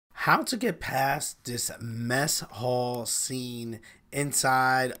how to get past this mess hall scene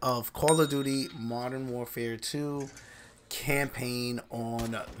inside of Call of Duty Modern Warfare 2 campaign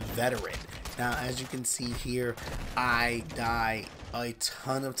on veteran. Now, as you can see here, I die a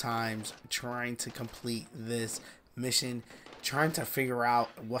ton of times trying to complete this mission, trying to figure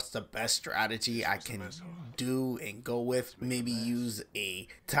out what's the best strategy I can do and go with. Maybe use a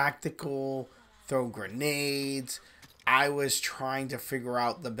tactical, throw grenades. I was trying to figure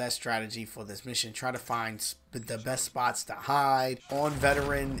out the best strategy for this mission, try to find the best spots to hide. On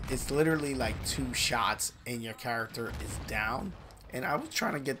veteran, it's literally like 2 shots and your character is down. And I was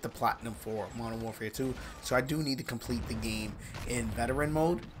trying to get the platinum for Modern Warfare 2, so I do need to complete the game in veteran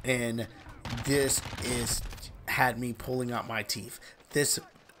mode. And this had me pulling out my teeth. This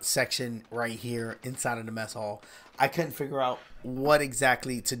section right here inside of the mess hall, I couldn't figure out what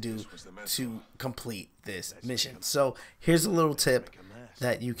exactly to do to complete this mission. So here's a little tip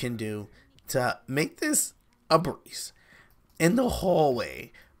that you can do to make this a breeze. In the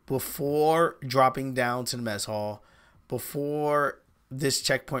hallway, before dropping down to the mess hall, before this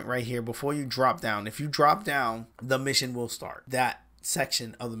checkpoint right here, before you drop down, if you drop down, the mission will start. That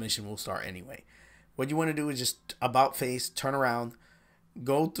section of the mission will start anyway. What you want to do is just about face, turn around,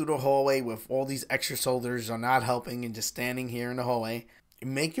 go through the hallway with all these extra soldiers are not helping and just standing here in the hallway.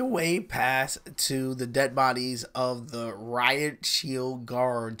 Make your way past to the dead bodies of the Riot shield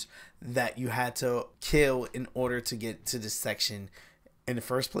guards that you had to kill in order to get to this section in the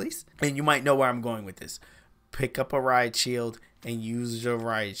first place. And you might know where I'm going with this. Pick up a Riot shield and use your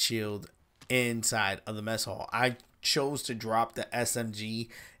Riot shield inside of the mess hall. I chose to drop the SMG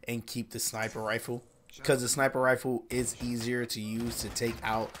and keep the sniper rifle, because the sniper rifle is easier to use to take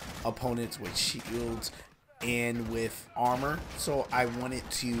out opponents with shields and with armor. So I wanted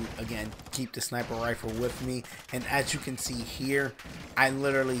to, again, keep the sniper rifle with me. And as you can see here, I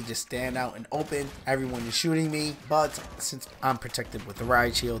literally just stand out and open. Everyone is shooting me, but since I'm protected with the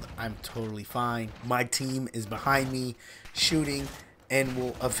Riot shield, I'm totally fine. My team is behind me shooting and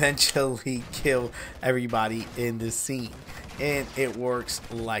will eventually kill everybody in this scene. And it works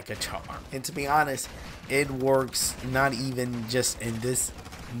like a charm. And to be honest, it works not even just in this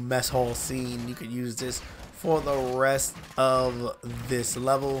mess hall scene. You could use this for the rest of this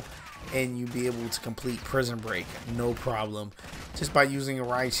level and you'll be able to complete Prison Break no problem, just by using a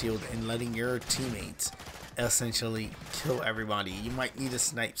Riot shield and letting your teammates essentially kill everybody. You might need to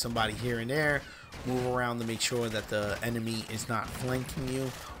snipe somebody here and there, move around to make sure that the enemy is not flanking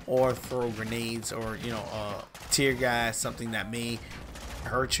you, or throw grenades or, you know, tear gas, something that may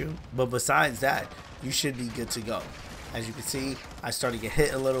hurt you. But besides that, you should be good to go. As you can see, I started to get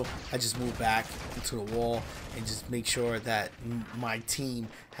hit a little. I just moved back into the wall and just make sure that my team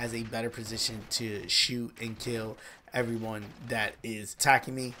has a better position to shoot and kill everyone that is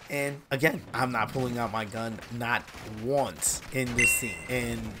attacking me. And again, I'm not pulling out my gun not once in this scene,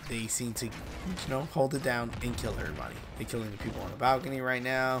 and they seem to, you know, hold it down and kill everybody. They're killing the people on the balcony right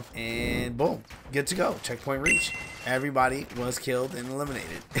now, and boom, good to go. Checkpoint reached. Everybody was killed and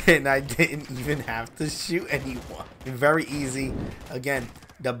eliminated, and I didn't even have to shoot anyone. Very easy. Again,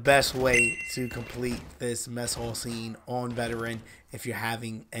 the best way to complete this mess hall scene on veteran. If you're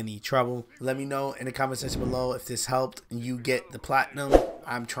having any trouble, let me know in the comment section below if this helped you get the platinum.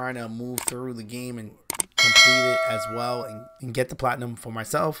 I'm trying to move through the game and complete it as well and get the platinum for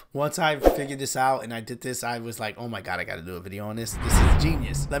myself. Once I figured this out and I did this, I was like, oh my god, I gotta do a video on this. This is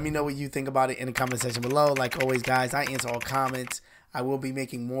genius. Let me know what you think about it in the comment section below. Like always, guys, I answer all comments. I will be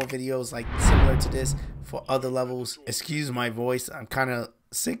making more videos like similar to this for other levels. Excuse my voice, I'm kind of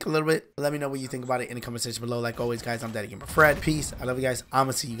sick a little bit. Let me know what you think about it in the comment section below. Like always, guys, I'm DaddyGamerFred. Peace. I love you guys. I'm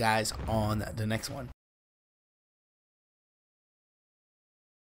gonna see you guys on the next one.